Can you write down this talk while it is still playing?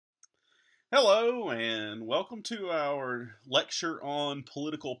Hello, and welcome to our lecture on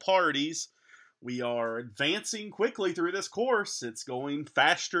political parties. We are advancing quickly through this course. It's going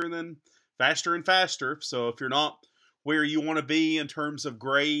faster and faster. So if you're not where you want to be in terms of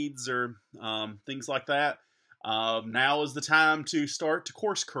grades or things like that, now is the time to start to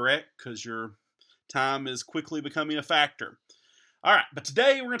course correct because your time is quickly becoming a factor. All right, but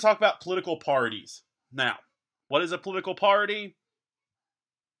today we're going to talk about political parties. Now, what is a political party?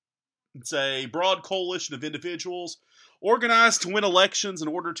 It's a broad coalition of individuals organized to win elections in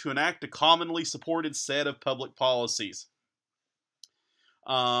order to enact a commonly supported set of public policies.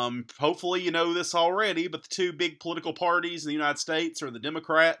 Hopefully you know this already, but the two big political parties in the United States are the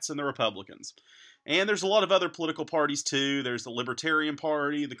Democrats and the Republicans. And there's a lot of other political parties too. There's the Libertarian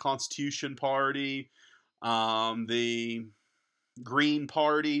Party, the Constitution Party, the Green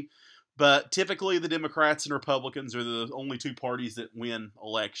Party. But typically, the Democrats and Republicans are the only two parties that win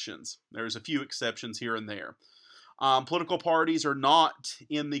elections. There's a few exceptions here and there. Political parties are not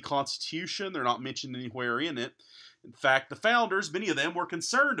in the Constitution. They're not mentioned anywhere in it. In fact, the founders, many of them, were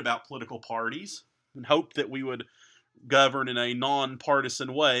concerned about political parties and hoped that we would govern in a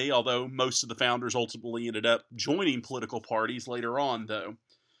nonpartisan way, although most of the founders ultimately ended up joining political parties later on, though.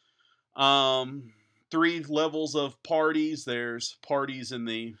 Three levels of parties. There's parties in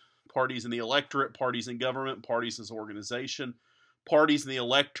the electorate, parties in government, parties as organization. Parties in the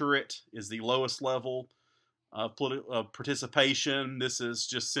electorate is the lowest level of participation. This is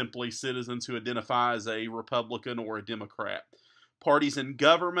just simply citizens who identify as a Republican or a Democrat. Parties in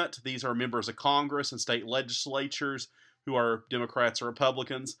government, these are members of Congress and state legislatures who are Democrats or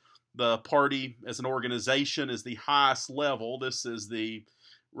Republicans. The party as an organization is the highest level. This is the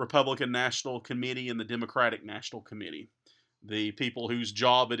Republican National Committee and the Democratic National Committee, the people whose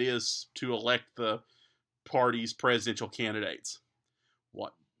job it is to elect the party's presidential candidates.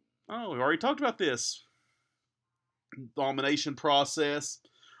 What? Oh, we've already talked about this. Nomination process.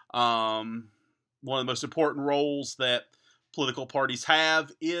 One of the most important roles that political parties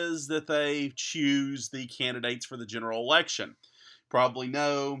have is that they choose the candidates for the general election. Probably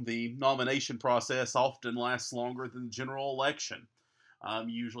know the nomination process often lasts longer than the general election.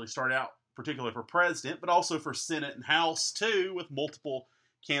 You usually start out particularly for president, but also for Senate and House too, with multiple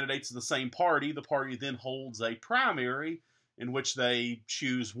candidates of the same party. The party then holds a primary in which they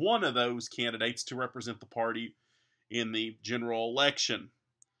choose one of those candidates to represent the party in the general election.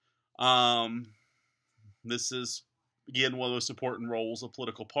 This is, again, one of the most important roles of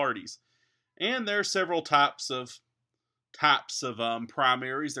political parties. And there are several types of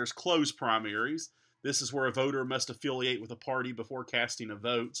primaries. There's closed primaries. This is where a voter must affiliate with a party before casting a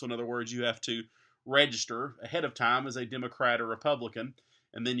vote. So in other words, you have to register ahead of time as a Democrat or Republican,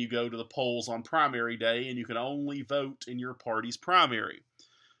 and then you go to the polls on primary day, and you can only vote in your party's primary.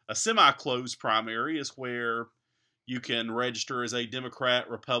 A semi-closed primary is where you can register as a Democrat,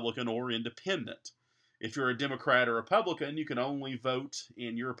 Republican, or Independent. If you're a Democrat or Republican, you can only vote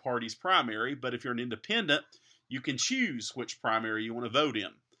in your party's primary, but if you're an Independent, you can choose which primary you want to vote in.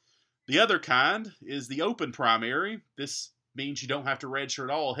 The other kind is the open primary. This means you don't have to register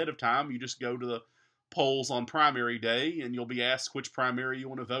at all ahead of time. You just go to the polls on primary day, and you'll be asked which primary you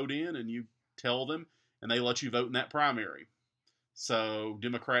want to vote in, and you tell them, and they let you vote in that primary. So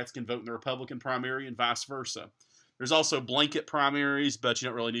Democrats can vote in the Republican primary and vice versa. There's also blanket primaries, but you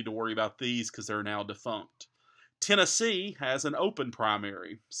don't really need to worry about these because they're now defunct. Tennessee has an open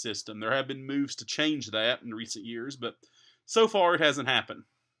primary system. There have been moves to change that in recent years, but so far it hasn't happened.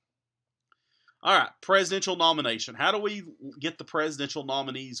 All right, presidential nomination. How do we get the presidential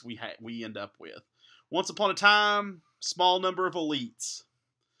nominees we end up with? Once upon a time, small number of elites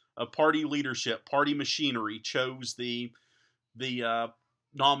of party leadership, party machinery, chose the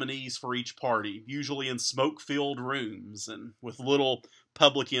nominees for each party, usually in smoke-filled rooms and with little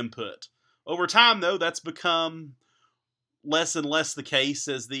public input. Over time, though, that's become less and less the case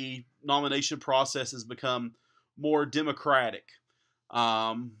as the nomination process has become more democratic.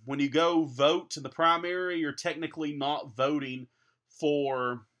 When you go vote in the primary, you're technically not voting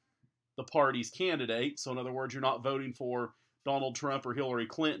for the party's candidate. So in other words, you're not voting for Donald Trump or Hillary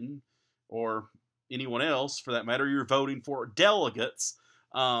Clinton or anyone else for that matter. You're voting for delegates.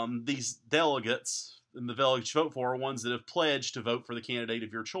 These delegates and the delegates you vote for are ones that have pledged to vote for the candidate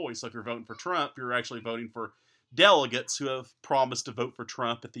of your choice. So if you're voting for Trump, you're actually voting for delegates who have promised to vote for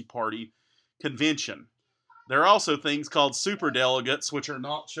Trump at the party convention. There are also things called superdelegates, which are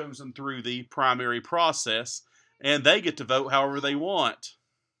not chosen through the primary process, and they get to vote however they want.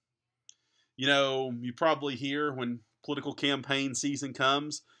 You know, you probably hear when political campaign season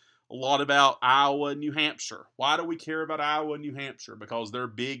comes, a lot about Iowa and New Hampshire. Why do we care about Iowa and New Hampshire? Because they're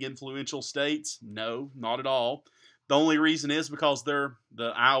big, influential states? No, not at all. The only reason is because they're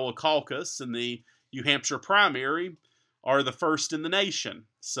the Iowa caucus and the New Hampshire primary are the first in the nation.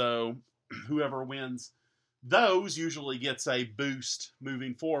 So whoever wins those usually gets a boost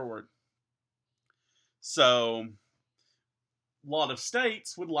moving forward. So a lot of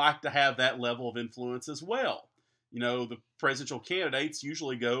states would like to have that level of influence as well. You know, the presidential candidates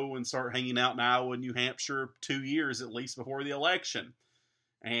usually go and start hanging out in Iowa and New Hampshire 2 years at least before the election.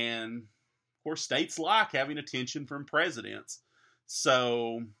 And, of course, states like having attention from presidents.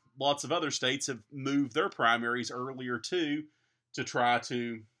 So lots of other states have moved their primaries earlier, too, to try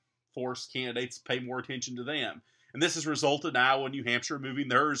to force candidates to pay more attention to them. And this has resulted in Iowa and New Hampshire moving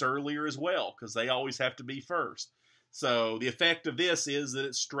theirs earlier as well, because they always have to be first. So the effect of this is that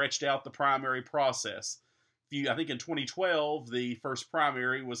it stretched out the primary process. I think in 2012, the first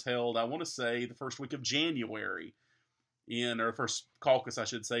primary was held, I want to say, the first week of January, or first caucus, I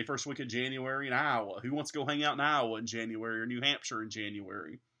should say, first week of January in Iowa. Who wants to go hang out in Iowa in January or New Hampshire in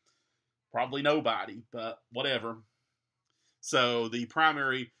January? Probably nobody, but whatever. So the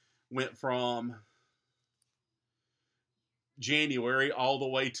primary went from January all the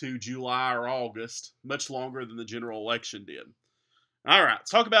way to July or August, much longer than the general election did. All right, let's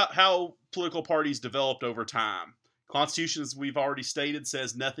talk about how political parties developed over time. Constitution, as we've already stated,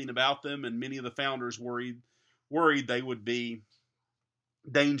 says nothing about them, and many of the founders worried they would be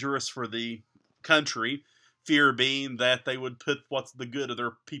dangerous for the country. Fear being that they would put the good of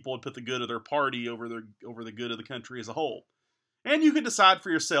their party over the good of the country as a whole. And you can decide for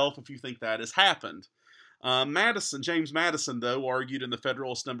yourself if you think that has happened. James Madison, though, argued in the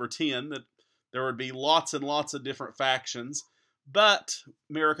Federalist No. 10 that there would be lots and lots of different factions, but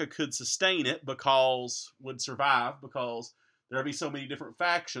America could sustain it would survive because there would be so many different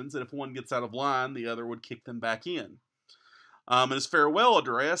factions that if one gets out of line, the other would kick them back in. In his farewell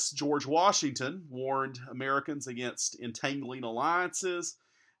address, George Washington warned Americans against entangling alliances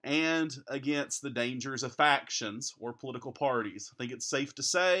and against the dangers of factions or political parties. I think it's safe to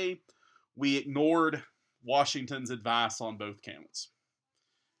say we ignored Washington's advice on both counts.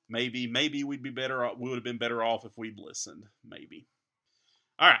 Maybe we would have been better off if we'd listened. Maybe.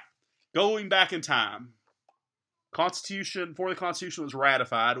 All right, going back in time, before the Constitution was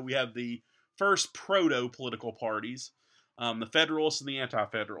ratified, we have the first proto-political parties, the Federalists and the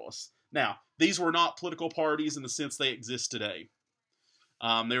Anti-Federalists. Now, these were not political parties in the sense they exist today.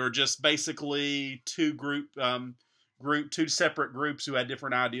 They were just basically two separate groups who had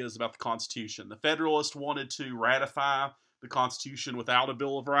different ideas about the Constitution. The Federalists wanted to ratify the Constitution without a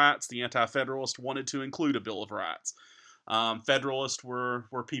Bill of Rights. The Anti-Federalists wanted to include a Bill of Rights. Federalists were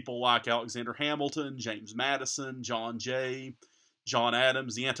people like Alexander Hamilton, James Madison, John Jay, John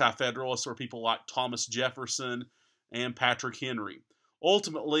Adams. The Anti-Federalists were people like Thomas Jefferson and Patrick Henry.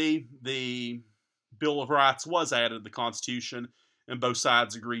 Ultimately, the Bill of Rights was added to the Constitution, and both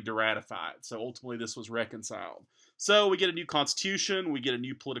sides agreed to ratify it. So ultimately, this was reconciled. So we get a new Constitution, we get a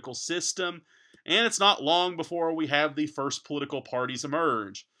new political system, and it's not long before we have the first political parties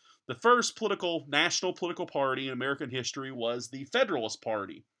emerge. The first national political party in American history was the Federalist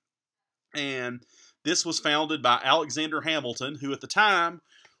Party. And this was founded by Alexander Hamilton, who at the time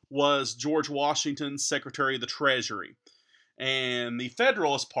was George Washington's Secretary of the Treasury. And the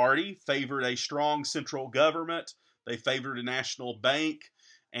Federalist Party favored a strong central government, they favored a national bank,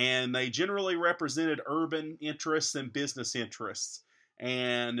 and they generally represented urban interests and business interests.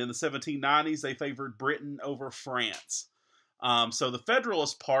 And in the 1790s, they favored Britain over France. So the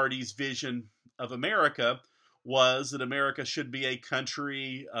Federalist Party's vision of America was that America should be a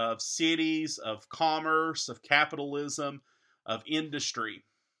country of cities, of commerce, of capitalism, of industry.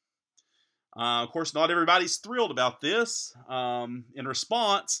 Of course, not everybody's thrilled about this. In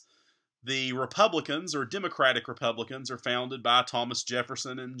response, the Republicans, or Democratic Republicans, are founded by Thomas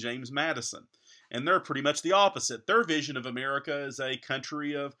Jefferson and James Madison. And they're pretty much the opposite. Their vision of America is a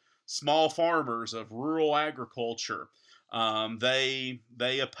country of small farmers, of rural agriculture. They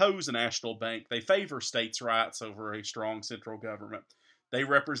oppose a national bank. They favor states' rights over a strong central government. They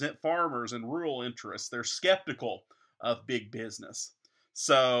represent farmers and rural interests. They're skeptical of big business.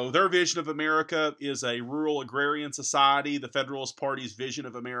 So their vision of America is a rural agrarian society. The Federalist Party's vision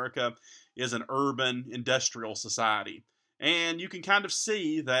of America is an urban industrial society. And you can kind of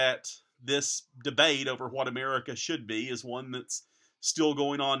see that this debate over what America should be is one that's still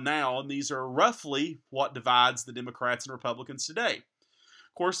going on now, and these are roughly what divides the Democrats and Republicans today.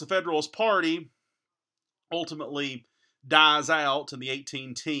 Of course, the Federalist Party ultimately dies out in the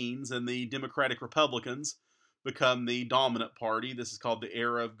 18 teens, and the Democratic Republicans become the dominant party. This is called the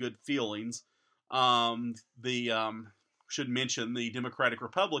era of good feelings. The should mention the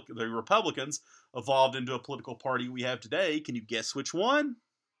the Republicans evolved into a political party we have today. Can you guess which one?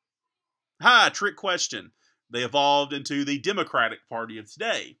 Ha! Trick question. They evolved into the Democratic Party of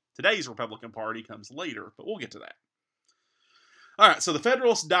today. Today's Republican Party comes later, but we'll get to that. All right, so the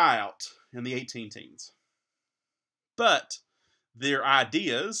Federalists die out in the 18 teens. But their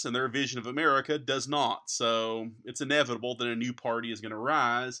ideas and their vision of America does not. So it's inevitable that a new party is going to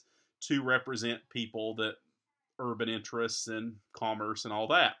rise to represent people that urban interests and commerce and all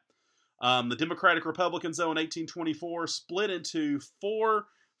that. The Democratic Republicans, though, in 1824 split into 4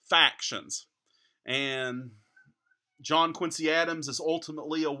 factions. And John Quincy Adams is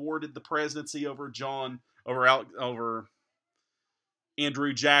ultimately awarded the presidency over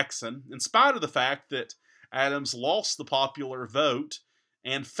Andrew Jackson, in spite of the fact that Adams lost the popular vote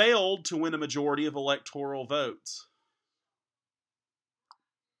and failed to win a majority of electoral votes.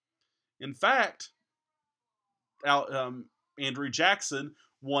 In fact, Andrew Jackson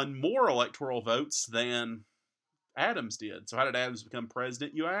won more electoral votes than Adams did. So how did Adams become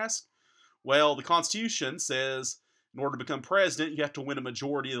president, you ask? Well, the Constitution says in order to become president, you have to win a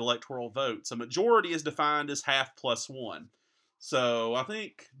majority of the electoral votes. A majority is defined as half plus 1. So I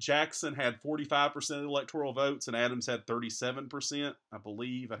think Jackson had 45% of the electoral votes and Adams had 37%, I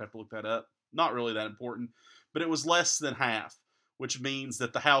believe. I'd have to look that up. Not really that important. But it was less than half, which means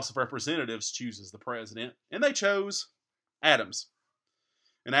that the House of Representatives chooses the president. And they chose Adams.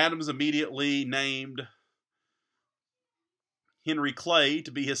 And Adams immediately named Henry Clay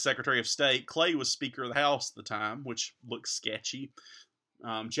to be his Secretary of State. Clay was Speaker of the House at the time, which looks sketchy.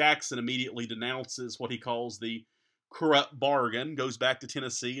 Jackson immediately denounces what he calls the corrupt bargain, goes back to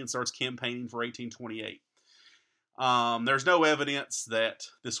Tennessee and starts campaigning for 1828. There's no evidence that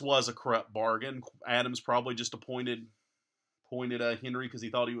this was a corrupt bargain. Adams probably just appointed Henry because he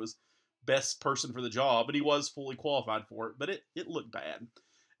thought he was best person for the job, and he was fully qualified for it, but it looked bad.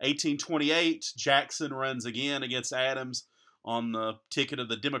 1828, Jackson runs again against Adams on the ticket of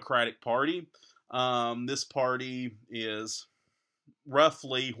the Democratic Party. This party is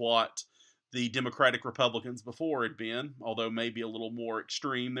roughly what the Democratic Republicans before had been, although maybe a little more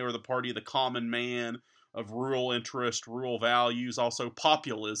extreme. They were the party of the common man, of rural interest, rural values, also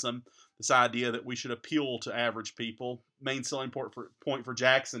populism, this idea that we should appeal to average people. Main selling point for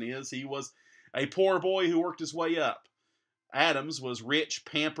Jackson is he was a poor boy who worked his way up. Adams was rich,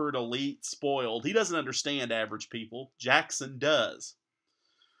 pampered, elite, spoiled. He doesn't understand average people. Jackson does.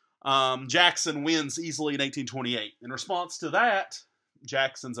 Jackson wins easily in 1828. In response to that,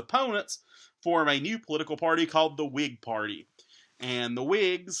 Jackson's opponents form a new political party called the Whig Party. And the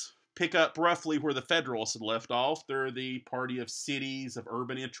Whigs pick up roughly where the Federalists had left off. They're the party of cities, of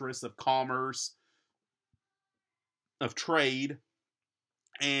urban interests, of commerce, of trade.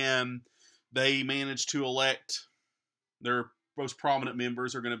 And they managed to elect their most prominent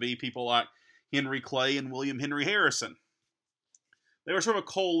members are going to be people like Henry Clay and William Henry Harrison. They were sort of a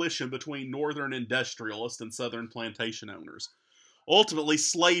coalition between northern industrialists and southern plantation owners. Ultimately,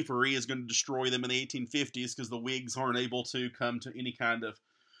 slavery is going to destroy them in the 1850s because the Whigs aren't able to come to any kind of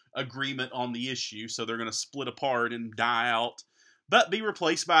agreement on the issue, so they're going to split apart and die out, but be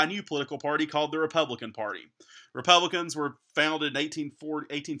replaced by a new political party called the Republican Party. Republicans were founded in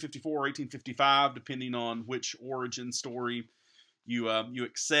 1854 or 1855, depending on which origin story you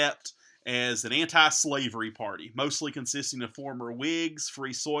accept, as an anti-slavery party, mostly consisting of former Whigs,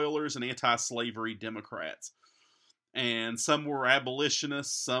 Free Soilers, and anti-slavery Democrats. And some were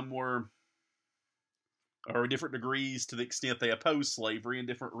abolitionists, some were different degrees to the extent they opposed slavery and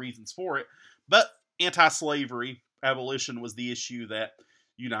different reasons for it. But anti-slavery, abolition was the issue that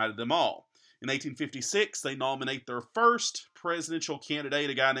united them all. In 1856, they nominate their first presidential candidate,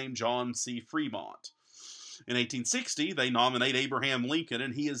 a guy named John C. Fremont. In 1860, they nominate Abraham Lincoln,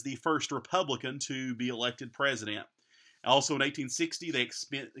 and he is the first Republican to be elected president. Also in 1860, they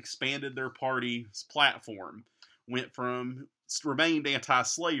expanded their party's platform. Remained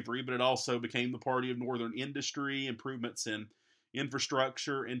anti-slavery, but it also became the party of northern industry, improvements in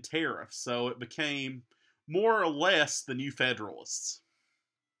infrastructure, and tariffs. So it became more or less the New Federalists.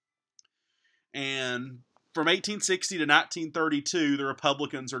 And from 1860 to 1932, the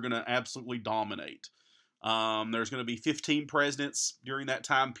Republicans are going to absolutely dominate. There's going to be 15 presidents during that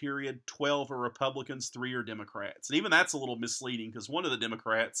time period. 12 are Republicans, 3 are Democrats. And even that's a little misleading because one of the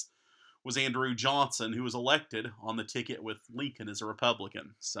Democrats was Andrew Johnson, who was elected on the ticket with Lincoln as a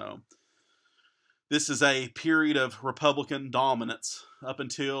Republican. So this is a period of Republican dominance up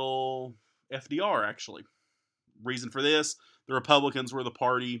until FDR, actually. Reason for this, the Republicans were the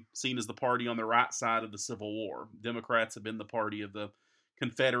party seen as the party on the right side of the Civil War. Democrats have been the party of the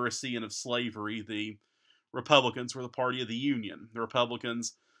Confederacy and of slavery. The Republicans were the party of the Union. The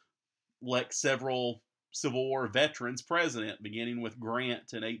Republicans elect several Civil War veterans president, beginning with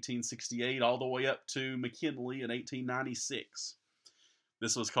Grant in 1868 all the way up to McKinley in 1896.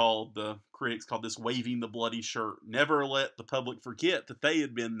 This was called, the critics called this waving the bloody shirt. Never let the public forget that they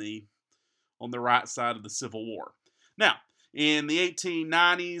had been on the right side of the Civil War. Now, in the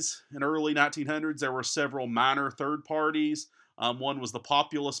 1890s and early 1900s, there were several minor third parties. One was the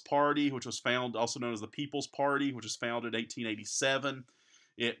Populist Party, which was also known as the People's Party, which was founded in 1887.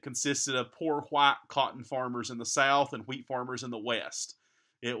 It consisted of poor white cotton farmers in the South and wheat farmers in the West.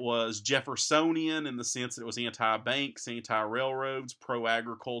 It was Jeffersonian in the sense that it was anti-banks, anti-railroads,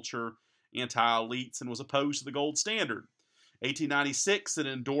 pro-agriculture, anti-elites, and was opposed to the gold standard. 1896, it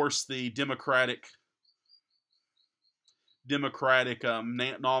endorsed the Democratic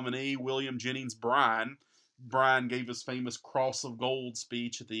nominee, William Jennings Bryan. Bryan gave his famous Cross of Gold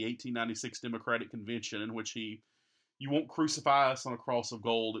speech at the 1896 Democratic Convention, in which you won't crucify us on a cross of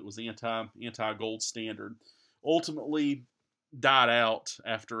gold. It was anti-gold standard. Ultimately died out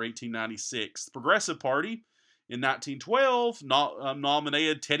after 1896. The Progressive Party in 1912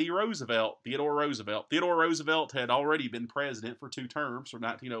 nominated Theodore Roosevelt. Theodore Roosevelt had already been president for 2 terms, from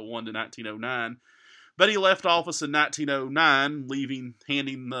 1901 to 1909. But he left office in 1909,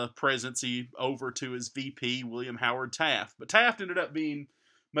 handing the presidency over to his VP, William Howard Taft. But Taft ended up being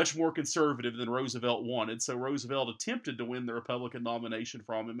much more conservative than Roosevelt wanted, so Roosevelt attempted to win the Republican nomination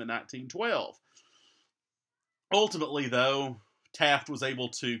from him in 1912. Ultimately, though, Taft was able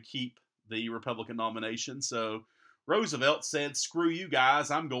to keep the Republican nomination, so Roosevelt said, "Screw you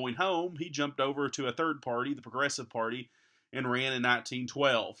guys, I'm going home." He jumped over to a third party, the Progressive Party, and ran in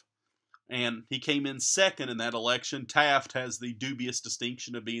 1912. And he came in second in that election. Taft has the dubious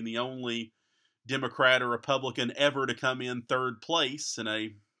distinction of being the only Democrat or Republican ever to come in third place in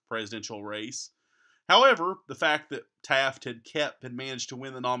a presidential race. However, the fact that Taft had managed to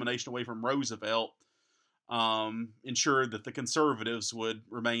win the nomination away from Roosevelt ensured that the conservatives would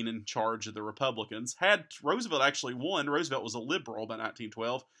remain in charge of the Republicans. Had Roosevelt actually won, Roosevelt was a liberal by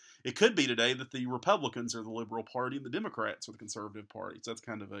 1912, it could be today that the Republicans are the liberal party and the Democrats are the conservative party. So that's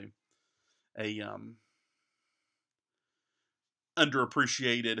kind of a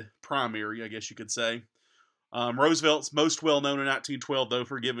underappreciated primary, I guess you could say. Roosevelt's most well known in 1912, though,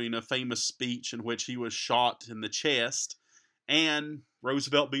 for giving a famous speech in which he was shot in the chest, and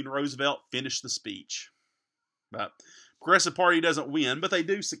Roosevelt, being Roosevelt, finished the speech. But Progressive Party doesn't win, but they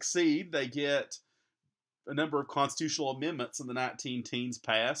do succeed. They get a number of constitutional amendments in the 19-teens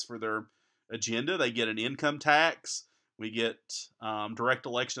passed for their agenda. They get an income tax. We get direct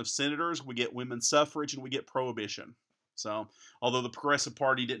election of senators. We get women's suffrage, and we get prohibition. So, although the Progressive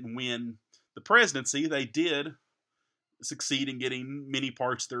Party didn't win the presidency, they did succeed in getting many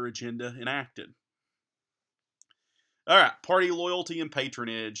parts of their agenda enacted. All right, party loyalty and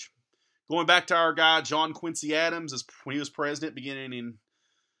patronage. Going back to our guy, John Quincy Adams, when he was president beginning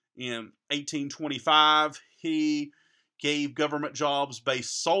in 1825, he gave government jobs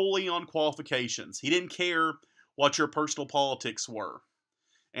based solely on qualifications. He didn't care what your personal politics were.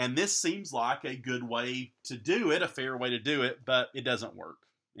 And this seems like a good way to do it, a fair way to do it, but it doesn't work.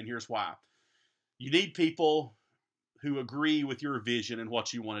 And here's why. You need people who agree with your vision and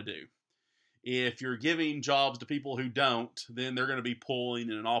what you want to do. If you're giving jobs to people who don't, then they're going to be pulling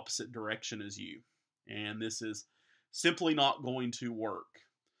in an opposite direction as you. And this is simply not going to work.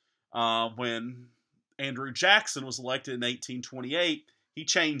 When Andrew Jackson was elected in 1828, he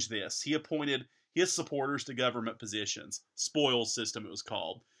changed this. He appointed his supporters to government positions. Spoils system, it was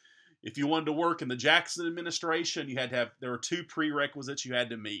called. If you wanted to work in the Jackson administration, you had to there were 2 prerequisites you had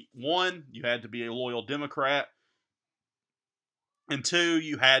to meet. 1, you had to be a loyal Democrat. And 2,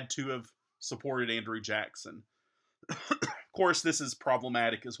 you had to have supported Andrew Jackson. Of course, this is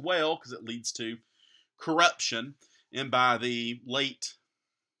problematic as well because it leads to corruption. And by the late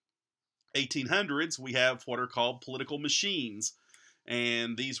 1800s, we have what are called political machines.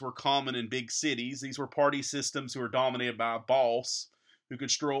 And these were common in big cities. These were party systems who were dominated by a boss who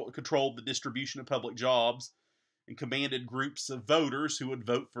controlled the distribution of public jobs and commanded groups of voters who would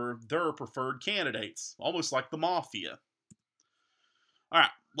vote for their preferred candidates, almost like the mafia. All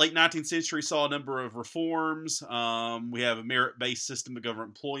right, late 19th century saw a number of reforms. We have a merit-based system of government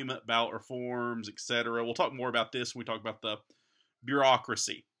employment, ballot reforms, etc. We'll talk more about this when we talk about the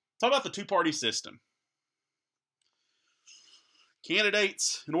bureaucracy. Talk about the 2-party system.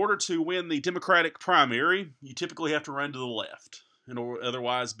 Candidates, in order to win the Democratic primary, you typically have to run to the left. and or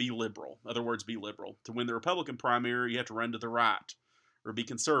otherwise be liberal. In other words, be liberal. To win the Republican primary, you have to run to the right or be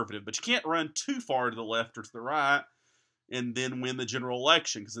conservative. But you can't run too far to the left or to the right and then win the general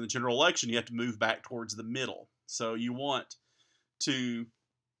election, because in the general election, you have to move back towards the middle. So you want to,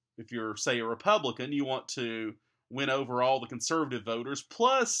 if you're, say, a Republican, you want to win over all the conservative voters,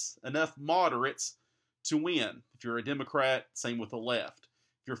 plus enough moderates to win. If you're a Democrat, same with the left.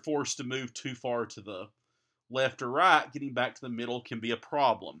 If you're forced to move too far to the left or right, getting back to the middle can be a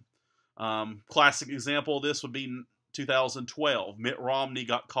problem. Classic example of this would be 2012. Mitt Romney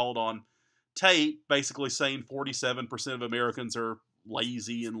got called on tape basically saying 47% of Americans are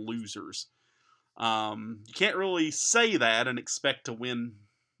lazy and losers. You can't really say that and expect to win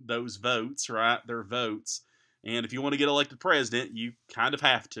those votes, right? Their votes. And if you want to get elected president, you kind of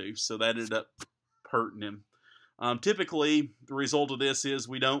have to. So that ended up hurting him. Typically, the result of this is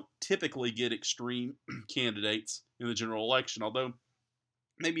we don't typically get extreme candidates in the general election, although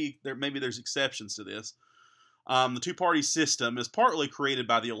maybe there's exceptions to this. The two-party system is partly created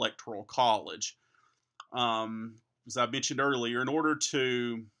by the Electoral College. As I mentioned earlier, in order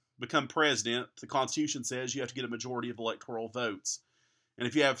to become president, the Constitution says you have to get a majority of electoral votes. And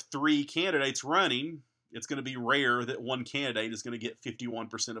if you have 3 candidates running, it's going to be rare that one candidate is going to get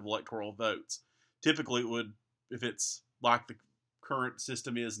 51% of electoral votes. Typically, it would, if it's like the current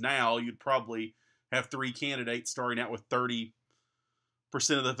system is now, you'd probably have 3 candidates starting out with 30%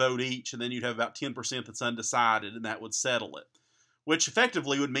 of the vote each, and then you'd have about 10% that's undecided, and that would settle it. Which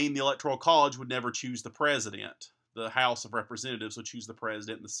effectively would mean the Electoral College would never choose the president. The House of Representatives would choose the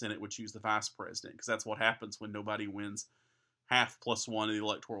president, and the Senate would choose the vice president, because that's what happens when nobody wins half plus one of the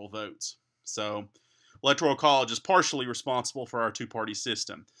electoral votes. So, Electoral College is partially responsible for our two-party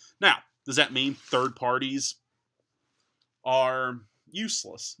system. Now, does that mean third parties are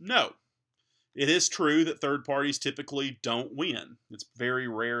useless? No. It is true that third parties typically don't win. It's very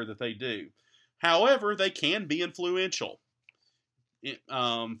rare that they do. However, they can be influential.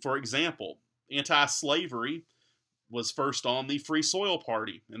 For example, anti-slavery was first on the Free Soil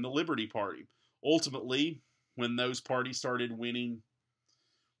Party and the Liberty Party. Ultimately, when those parties started winning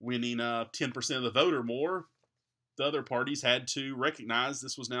 10% of the vote or more, the other parties had to recognize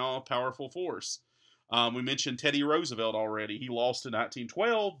this was now a powerful force. We mentioned Teddy Roosevelt already. He lost in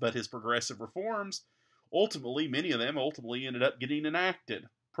 1912, but his progressive reforms, many of them ended up getting enacted.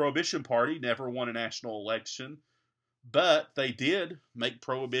 Prohibition Party never won a national election, but they did make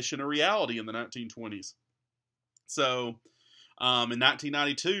prohibition a reality in the 1920s. So, in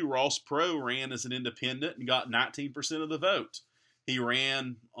 1992, Ross Perot ran as an independent and got 19% of the vote. He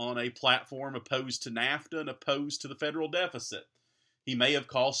ran on a platform opposed to NAFTA and opposed to the federal deficit. He may have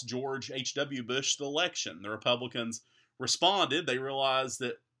cost George H.W. Bush the election. The Republicans responded. They realized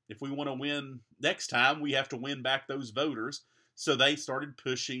that if we want to win next time, we have to win back those voters. So they started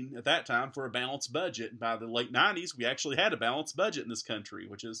pushing, at that time, for a balanced budget. And by the late 90s, we actually had a balanced budget in this country,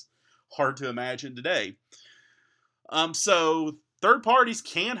 which is hard to imagine today. So third parties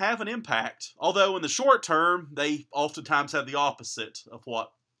can have an impact, although in the short term, they oftentimes have the opposite of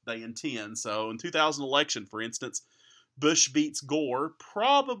what they intend. So in 2000 election, for instance, Bush beats Gore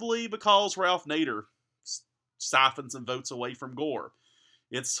probably because Ralph Nader siphoned some votes away from Gore.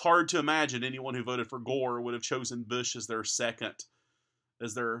 It's hard to imagine anyone who voted for Gore would have chosen Bush as their second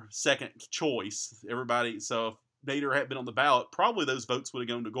choice. So if Nader had been on the ballot, probably those votes would have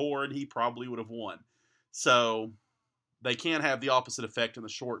gone to Gore, and he probably would have won. So they can have the opposite effect in the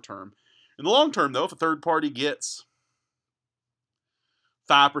short term. In the long term, though, if a third party gets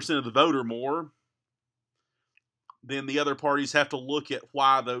 5% of the vote or more, then the other parties have to look at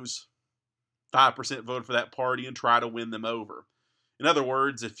why those 5% voted for that party and try to win them over. In other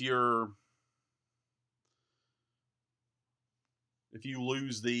words, if you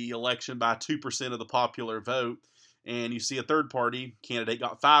lose the election by 2% of the popular vote and you see a third party candidate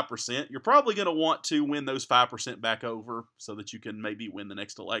got 5%, you're probably going to want to win those 5% back over so that you can maybe win the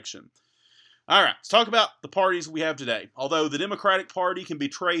next election. All right, let's talk about the parties we have today. Although the Democratic Party can be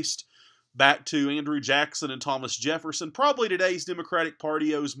traced back to Andrew Jackson and Thomas Jefferson, probably today's Democratic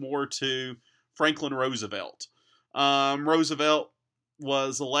Party owes more to Franklin Roosevelt. Roosevelt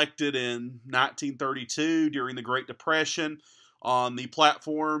was elected in 1932 during the Great Depression on the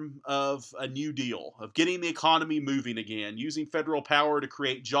platform of a New Deal, of getting the economy moving again, using federal power to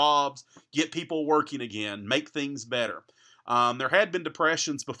create jobs, get people working again, make things better. There had been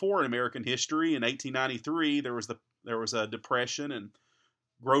depressions before in American history. In 1893, there was a depression, and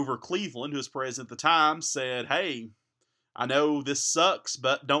Grover Cleveland, who was president at the time, said, "Hey, I know this sucks,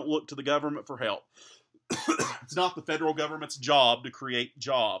 but don't look to the government for help. It's not the federal government's job to create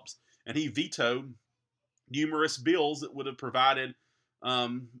jobs." And he vetoed numerous bills that would have provided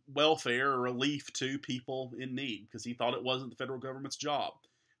welfare or relief to people in need, because he thought it wasn't the federal government's job.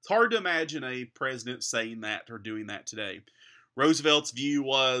 It's hard to imagine a president saying that or doing that today. Roosevelt's view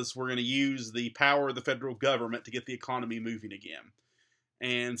was, we're going to use the power of the federal government to get the economy moving again.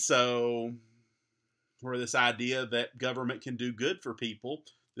 And so, for this idea that government can do good for people,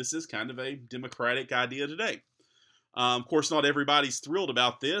 this is kind of a democratic idea today. Of course, not everybody's thrilled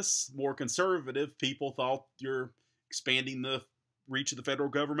about this. More conservative people thought you're expanding the reach of the federal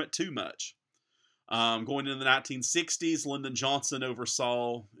government too much. Going into the 1960s, Lyndon Johnson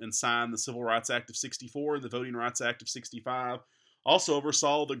oversaw and signed the Civil Rights Act of 64 and the Voting Rights Act of 65. Also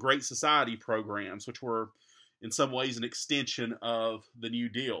oversaw the Great Society programs, which were in some ways an extension of the New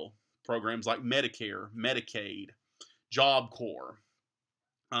Deal. Programs like Medicare, Medicaid, Job Corps,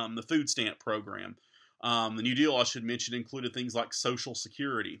 the food stamp program. The New Deal, I should mention, included things like Social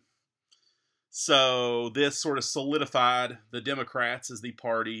Security. So this sort of solidified the Democrats as the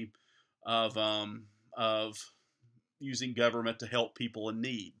party of using government to help people in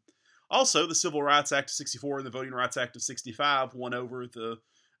need. Also, the Civil Rights Act of 64 and the Voting Rights Act of 65 won over the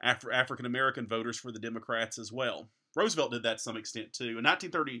African American voters for the Democrats as well. Roosevelt did that to some extent too. In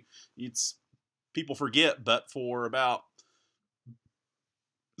 1930, people forget, but for about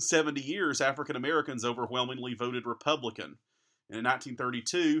 70 years, African Americans overwhelmingly voted Republican. And in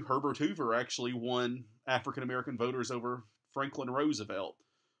 1932, Herbert Hoover actually won African American voters over Franklin Roosevelt.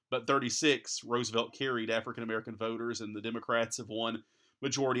 But 36, Roosevelt carried African American voters, and the Democrats have won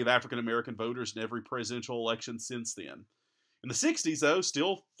majority of African American voters in every presidential election since then. In the 60s, though,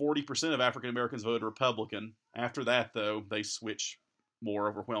 still 40% of African Americans voted Republican. After that, though, they switched more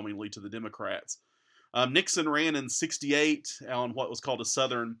overwhelmingly to the Democrats. Nixon ran in 68 on what was called a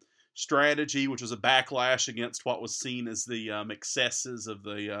Southern strategy, which was a backlash against what was seen as the excesses of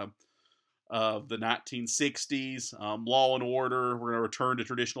the 1960s. Law and order, we're going to return to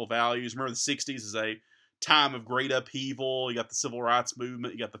traditional values. Remember, the 60s is a time of great upheaval. You got the civil rights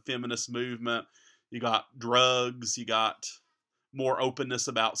movement, you got the feminist movement, you got drugs, you got more openness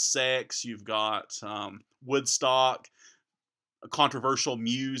about sex, you've got Woodstock, controversial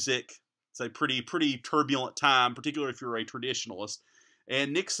music. It's a pretty turbulent time, particularly if you're a traditionalist.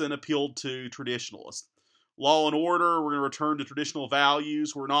 And Nixon appealed to traditionalists. Law and order, we're going to return to traditional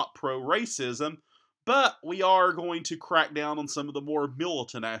values. We're not pro-racism, but we are going to crack down on some of the more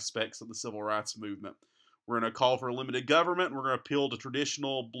militant aspects of the civil rights movement. We're going to call for a limited government, and we're going to appeal to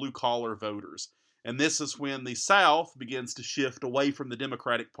traditional blue-collar voters. And this is when the South begins to shift away from the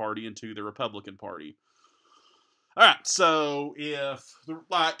Democratic Party into the Republican Party. All right, so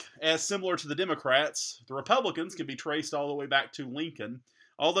as similar to the Democrats, the Republicans can be traced all the way back to Lincoln,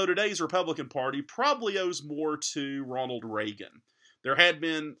 although today's Republican Party probably owes more to Ronald Reagan. There had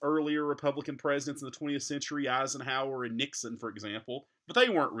been earlier Republican presidents in the 20th century, Eisenhower and Nixon, for example, but they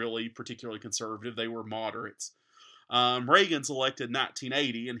weren't really particularly conservative. They were moderates. Reagan's elected in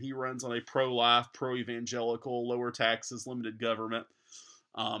 1980, and he runs on a pro-life, pro-evangelical, lower taxes, limited government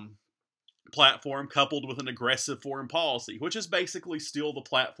platform, coupled with an aggressive foreign policy, which is basically still the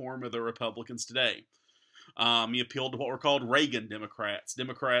platform of the Republicans today. He appealed to what were called Reagan Democrats,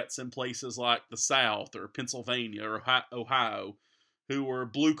 Democrats in places like the South or Pennsylvania or Ohio, who were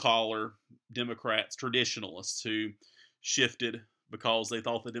blue-collar Democrats, traditionalists, who shifted because they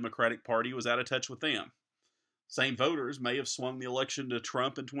thought the Democratic Party was out of touch with them. Same voters may have swung the election to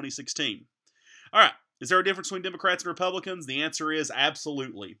Trump in 2016. All right, is there a difference between Democrats and Republicans? The answer is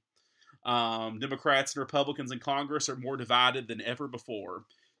absolutely. Democrats and Republicans in Congress are more divided than ever before.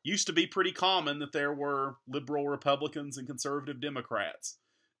 Used to be pretty common that there were liberal Republicans and conservative Democrats.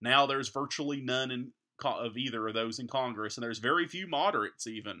 Now there's virtually none of either of those in Congress, and there's very few moderates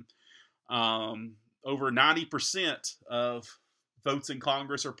even. Over 90% of votes in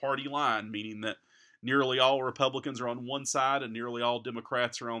Congress are party line, meaning that nearly all Republicans are on one side and nearly all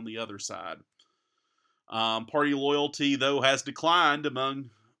Democrats are on the other side. Party loyalty, though, has declined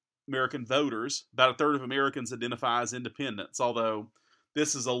among American voters. About a third of Americans identify as independents, although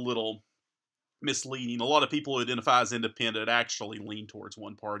this is a little misleading. A lot of people who identify as independent actually lean towards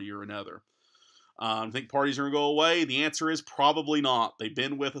one party or another. Think parties are going to go away? The answer is probably not. They've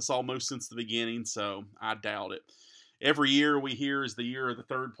been with us almost since the beginning, so I doubt it. Every year we hear is the year of the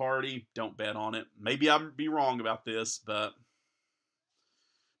third party. Don't bet on it. Maybe I'll be wrong about this, but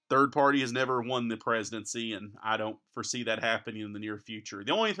third party has never won the presidency, and I don't foresee that happening in the near future.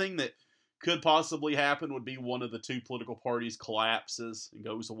 The only thing that could possibly happen would be one of the two political parties collapses and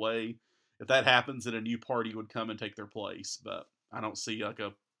goes away. If that happens, then a new party would come and take their place, but I don't see like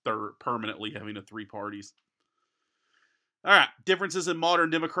a third permanently having a three parties. All right, differences in modern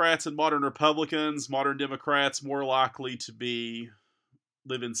Democrats and modern Republicans. Modern Democrats more likely to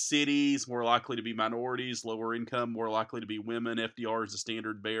live in cities, more likely to be minorities, lower income, more likely to be women. FDR is a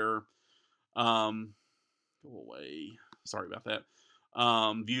standard bearer. Go away. Sorry about that.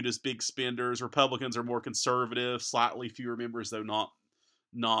 Viewed as big spenders. Republicans are more conservative, slightly fewer members, though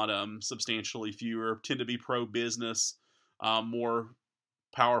not substantially fewer. Tend to be pro-business, more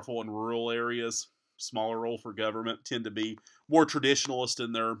powerful in rural areas. Smaller role for government. Tend to be more traditionalist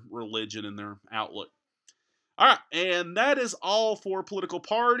in their religion and their outlook. All right, and that is all for political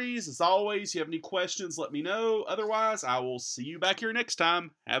parties. As always, if you have any questions, let me know. Otherwise, I will see you back here next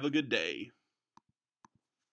time. Have a good day.